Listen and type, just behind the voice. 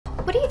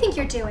What do you think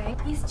you're doing?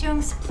 Miss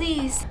Jones,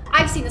 please.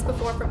 I've seen this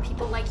before from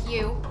people like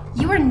you.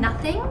 You are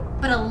nothing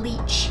but a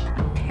leech,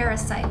 a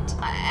parasite.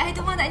 I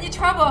don't want any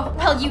trouble.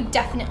 Well, you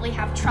definitely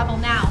have trouble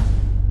now.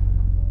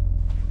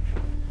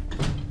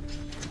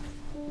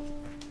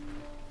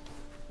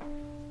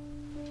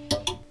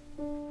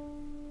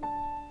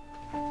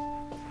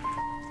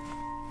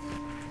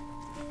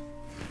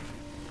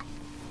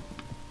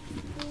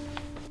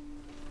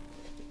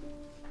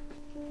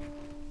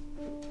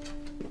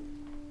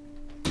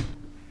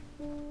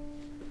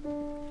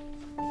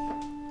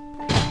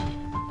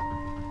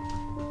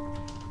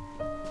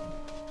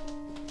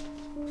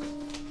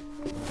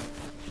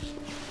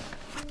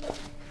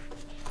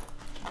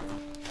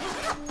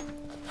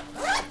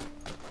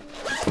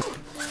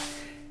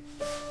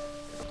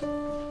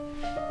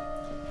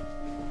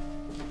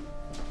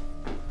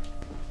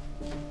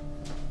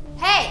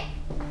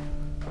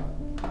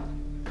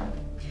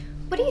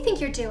 What do you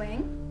think you're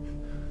doing?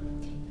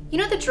 You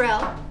know the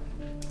drill.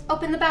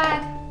 Open the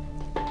bag.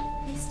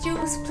 Miss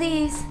Jones,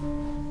 please.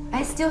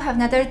 I still have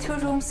another 2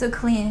 rooms to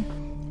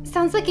clean.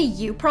 Sounds like a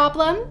you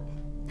problem.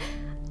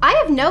 I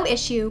have no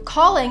issue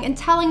calling and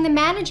telling the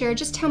manager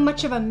just how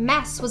much of a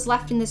mess was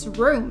left in this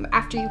room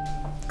after you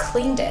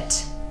cleaned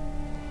it.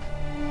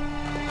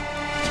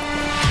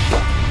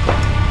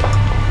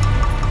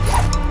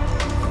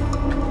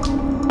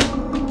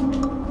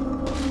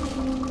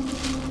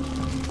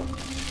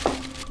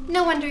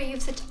 No wonder you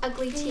have such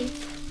ugly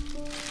teeth.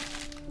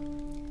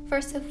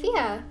 For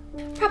Sophia,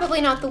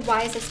 probably not the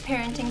wisest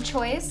parenting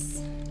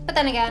choice. But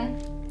then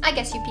again, I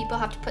guess you people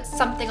have to put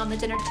something on the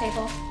dinner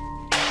table.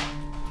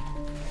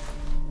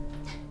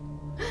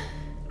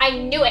 I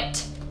knew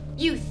it!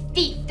 You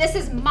thief! This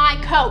is my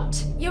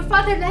coat! Your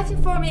father left it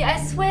for me, I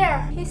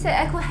swear. He said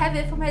I could have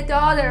it for my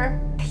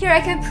daughter. Here, I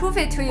can prove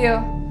it to you.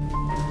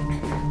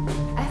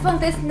 I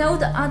found this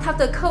note on top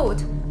of the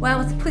coat when I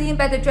was putting it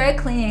by the dry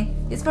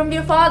cleaning. It's from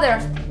your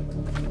father.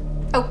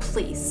 Oh,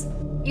 please.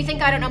 You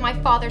think I don't know my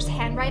father's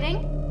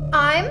handwriting?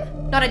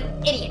 I'm not an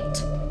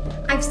idiot.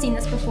 I've seen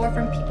this before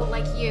from people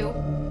like you.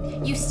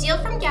 You steal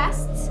from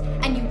guests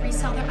and you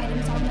resell their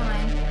items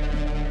online.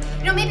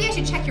 You know, maybe I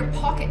should check your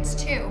pockets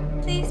too.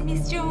 Please,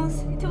 Miss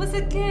Jones, it was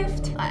a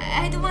gift.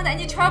 I don't want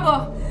any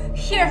trouble.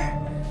 Here,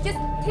 just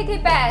take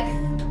it back.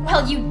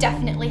 Well, you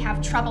definitely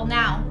have trouble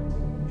now.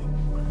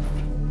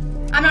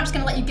 I'm not just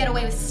gonna let you get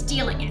away with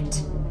stealing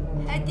it.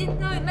 I didn't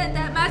know it meant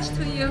that much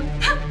to you.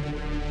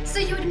 So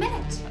you admit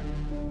it?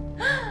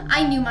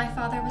 I knew my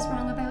father was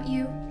wrong about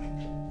you.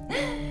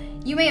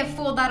 You may have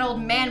fooled that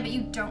old man, but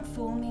you don't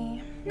fool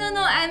me. No,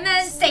 I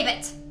meant... Save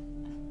it!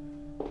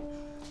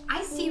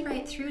 I see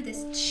right through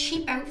this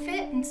cheap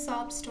outfit and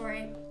sob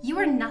story. You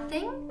are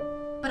nothing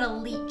but a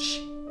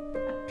leech,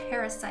 a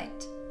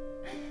parasite.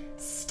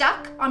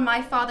 Stuck on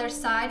my father's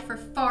side for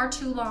far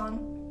too long.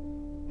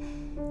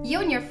 You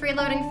and your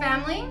freeloading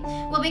family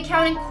will be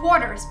counting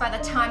quarters by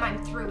the time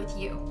I'm through with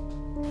you.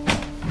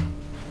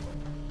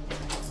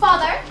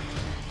 Father,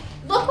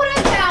 look what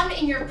I found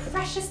in your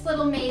precious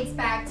little maid's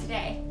bag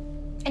today.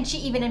 And she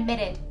even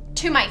admitted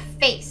to my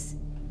face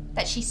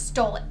that she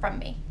stole it from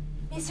me.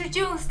 Mr.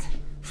 Jones,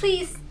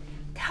 please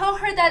tell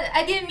her that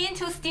I didn't mean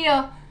to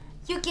steal.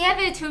 You gave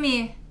it to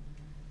me.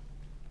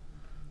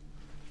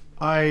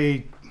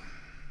 I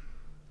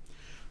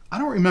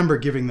don't remember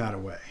giving that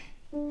away.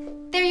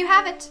 There you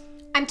have it.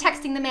 I'm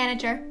texting the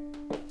manager.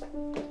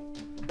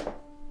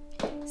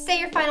 Say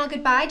your final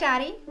goodbye,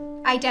 Daddy.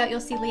 I doubt you'll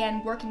see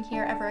Leanne working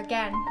here ever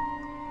again.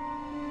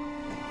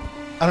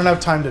 I don't have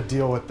time to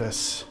deal with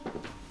this.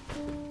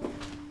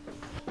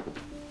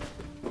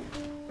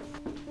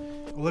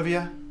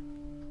 Olivia,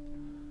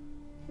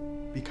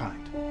 be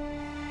kind.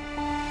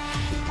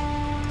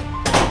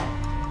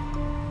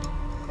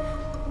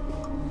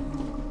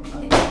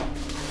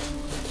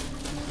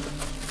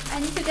 I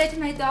need to get to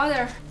my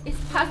daughter. It's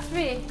past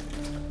 3.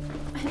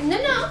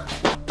 No.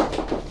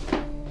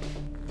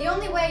 The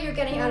only way you're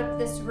getting out of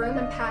this room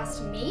and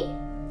past me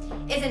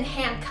is in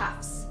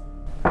handcuffs.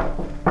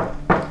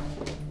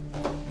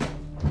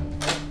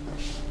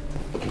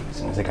 As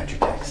soon as I got your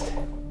text.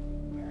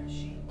 Where is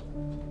she?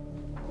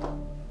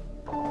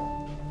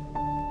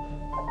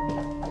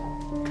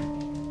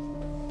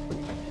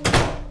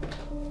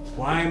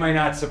 Why am I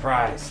not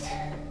surprised?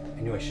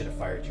 I knew I should have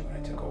fired you when I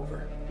took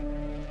over.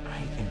 I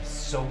am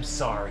so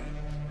sorry.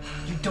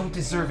 You don't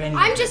deserve any.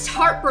 I'm just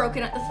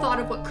heartbroken at the thought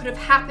of what could have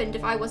happened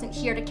if I wasn't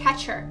here to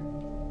catch her.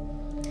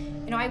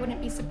 You know, I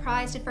wouldn't be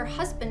surprised if her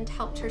husband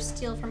helped her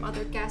steal from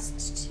other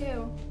guests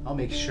too. I'll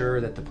make sure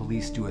that the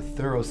police do a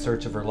thorough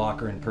search of her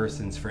locker and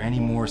persons for any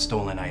more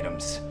stolen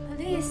items.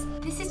 Please,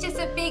 this is just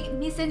a big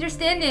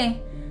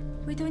misunderstanding.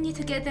 We don't need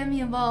to get them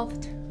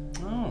involved.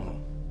 Oh,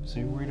 so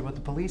you're worried about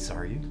the police,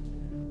 are you?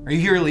 Are you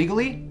here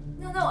illegally?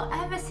 No,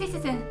 I'm a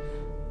citizen.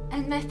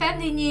 And my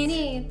family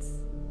needs...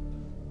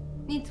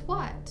 Needs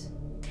what?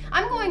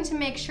 I'm going to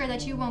make sure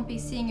that you won't be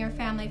seeing your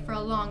family for a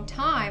long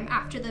time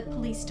after the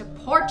police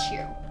deport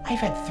you. I've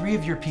had 3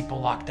 of your people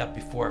locked up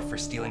before for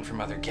stealing from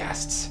other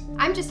guests.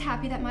 I'm just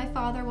happy that my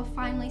father will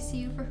finally see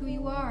you for who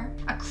you are.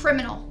 A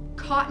criminal,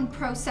 caught and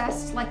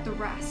processed like the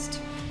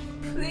rest.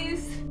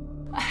 Please,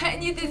 I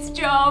need this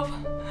job.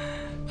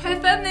 My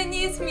family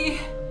needs me.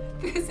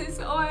 This is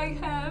all I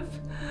have.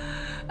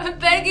 I'm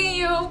begging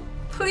you,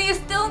 please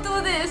don't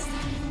do this.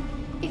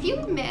 If you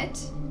admit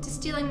to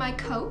stealing my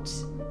coat,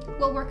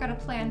 we'll work out a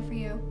plan for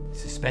you.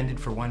 Suspended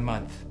for 1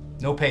 month.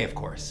 No pay, of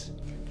course.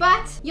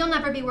 But you'll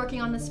never be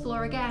working on this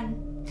floor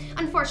again.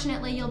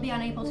 Unfortunately, you'll be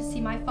unable to see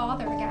my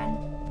father again.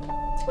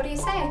 What do you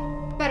say?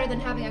 Better than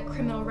having a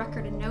criminal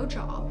record and no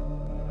job.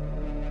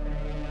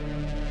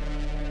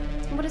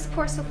 What is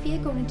poor Sophia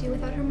going to do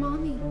without her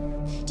mommy?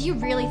 Do you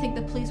really think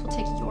the police will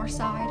take your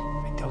side?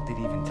 I doubt they'd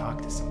even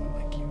talk to someone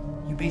like you.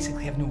 You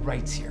basically have no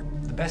rights here.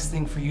 The best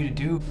thing for you to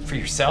do, for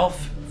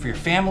yourself, for your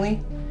family,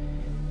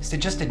 is to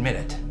just admit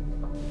it.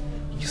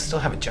 You still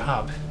have a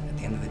job at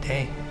the end of the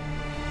day.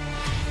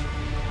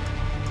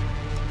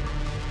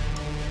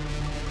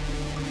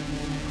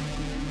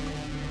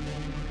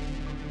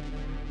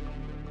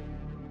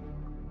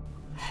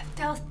 I've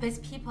dealt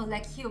with people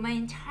like you my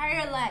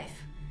entire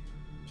life.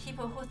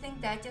 People who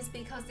think that just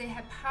because they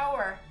have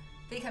power,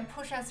 they can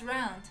push us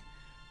around,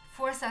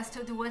 force us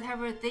to do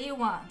whatever they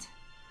want.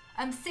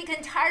 I'm sick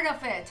and tired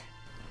of it.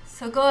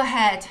 So go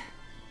ahead,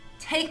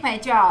 take my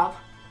job,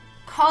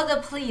 call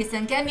the police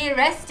and get me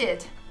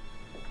arrested.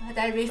 But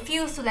I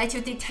refuse to let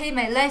you dictate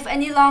my life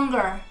any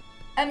longer.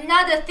 I'm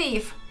not a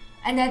thief,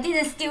 and I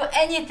didn't steal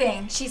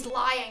anything. She's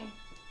lying.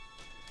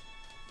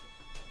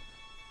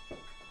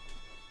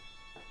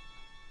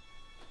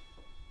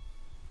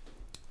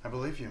 I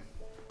believe you.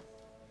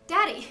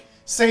 Daddy!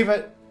 Save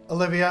it,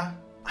 Olivia.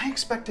 I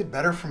expected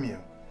better from you.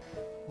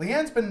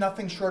 Leanne's been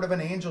nothing short of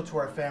an angel to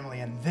our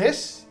family, and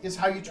this is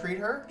how you treat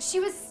her? She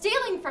was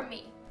stealing from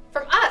me.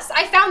 From us.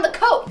 I found the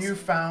coat. You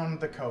found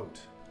the coat.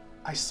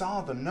 I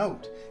saw the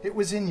note. It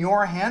was in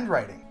your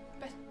handwriting.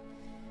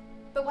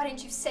 But why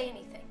didn't you say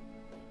anything?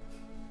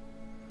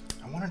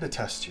 I wanted to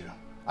test you.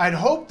 I'd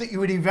hoped that you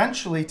would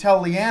eventually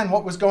tell Leanne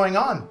what was going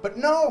on, but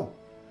no.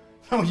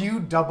 No, you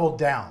doubled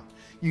down.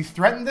 You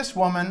threatened this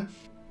woman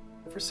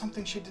for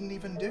something she didn't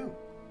even do.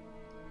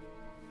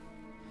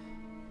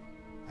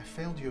 I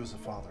failed you as a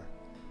father.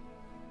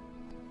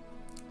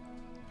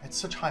 I had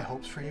such high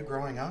hopes for you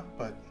growing up,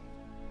 but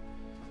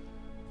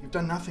you've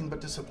done nothing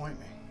but disappoint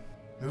me.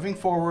 Moving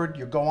forward,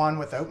 you go on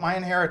without my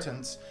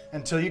inheritance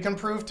until you can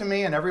prove to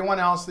me and everyone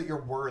else that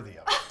you're worthy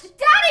of it.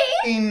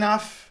 Daddy!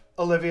 Enough,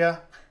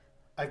 Olivia.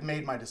 I've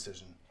made my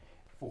decision.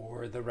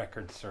 For the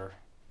record, sir,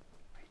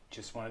 I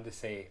just wanted to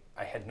say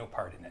I had no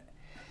part in it.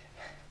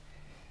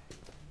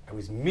 I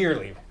was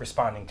merely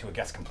responding to a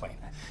guest complaint.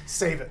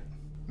 Save it.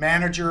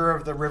 Manager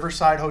of the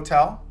Riverside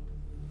Hotel?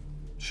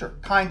 Sure,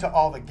 kind to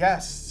all the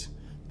guests,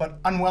 but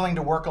unwilling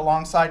to work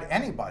alongside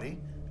anybody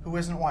who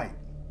isn't white.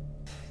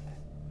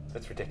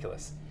 That's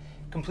ridiculous.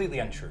 Completely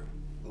untrue.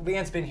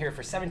 Leanne's been here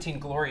for 17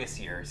 glorious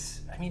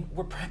years. I mean,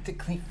 we're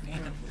practically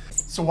family.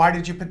 So why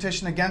did you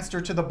petition against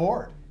her to the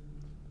board?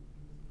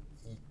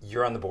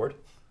 You're on the board?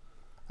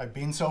 I've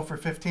been so for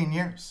 15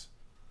 years.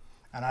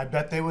 And I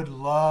bet they would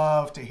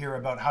love to hear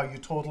about how you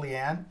told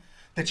Leanne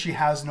that she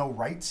has no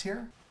rights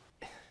here.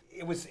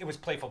 It was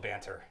playful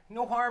banter.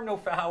 No harm, no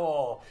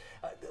foul.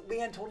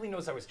 Leanne totally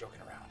knows I was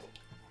joking around.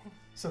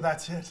 So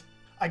that's it.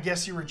 I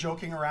guess you were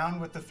joking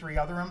around with the 3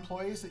 other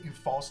employees that you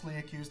falsely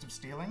accused of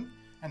stealing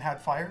and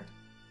had fired?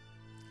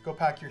 Go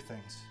pack your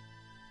things.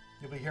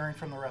 You'll be hearing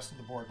from the rest of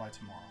the board by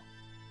tomorrow.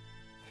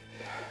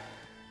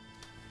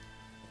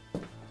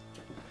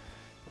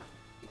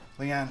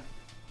 Leanne,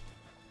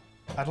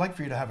 I'd like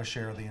for you to have a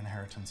share of the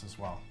inheritance as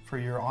well, for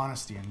your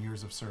honesty and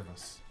years of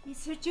service.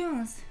 Mr.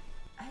 Jones,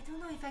 I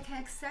don't know if I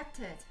can accept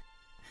it.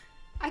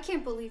 I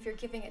can't believe you're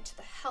giving it to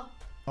the help.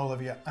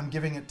 Olivia, I'm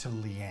giving it to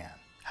Leanne.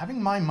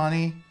 Having my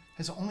money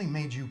has only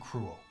made you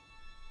cruel.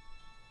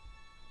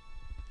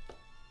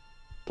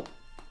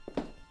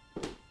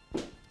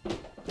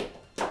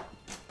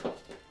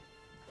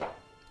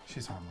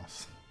 She's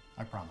harmless,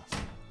 I promise.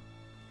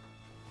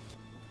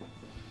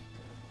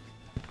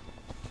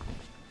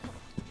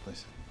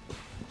 Please.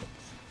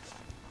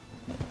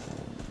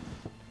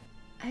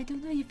 I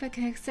don't know if I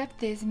can accept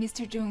this,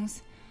 Mr.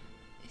 Jones.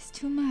 It's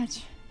too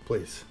much.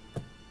 Please.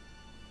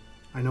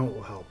 I know it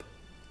will help.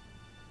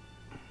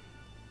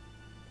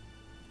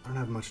 I don't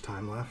have much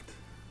time left,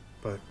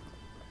 but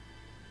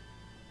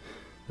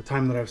the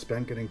time that I've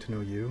spent getting to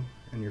know you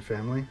and your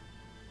family,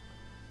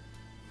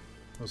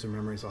 those are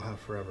memories I'll have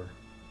forever.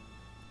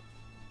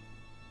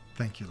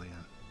 Thank you,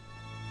 Leanne.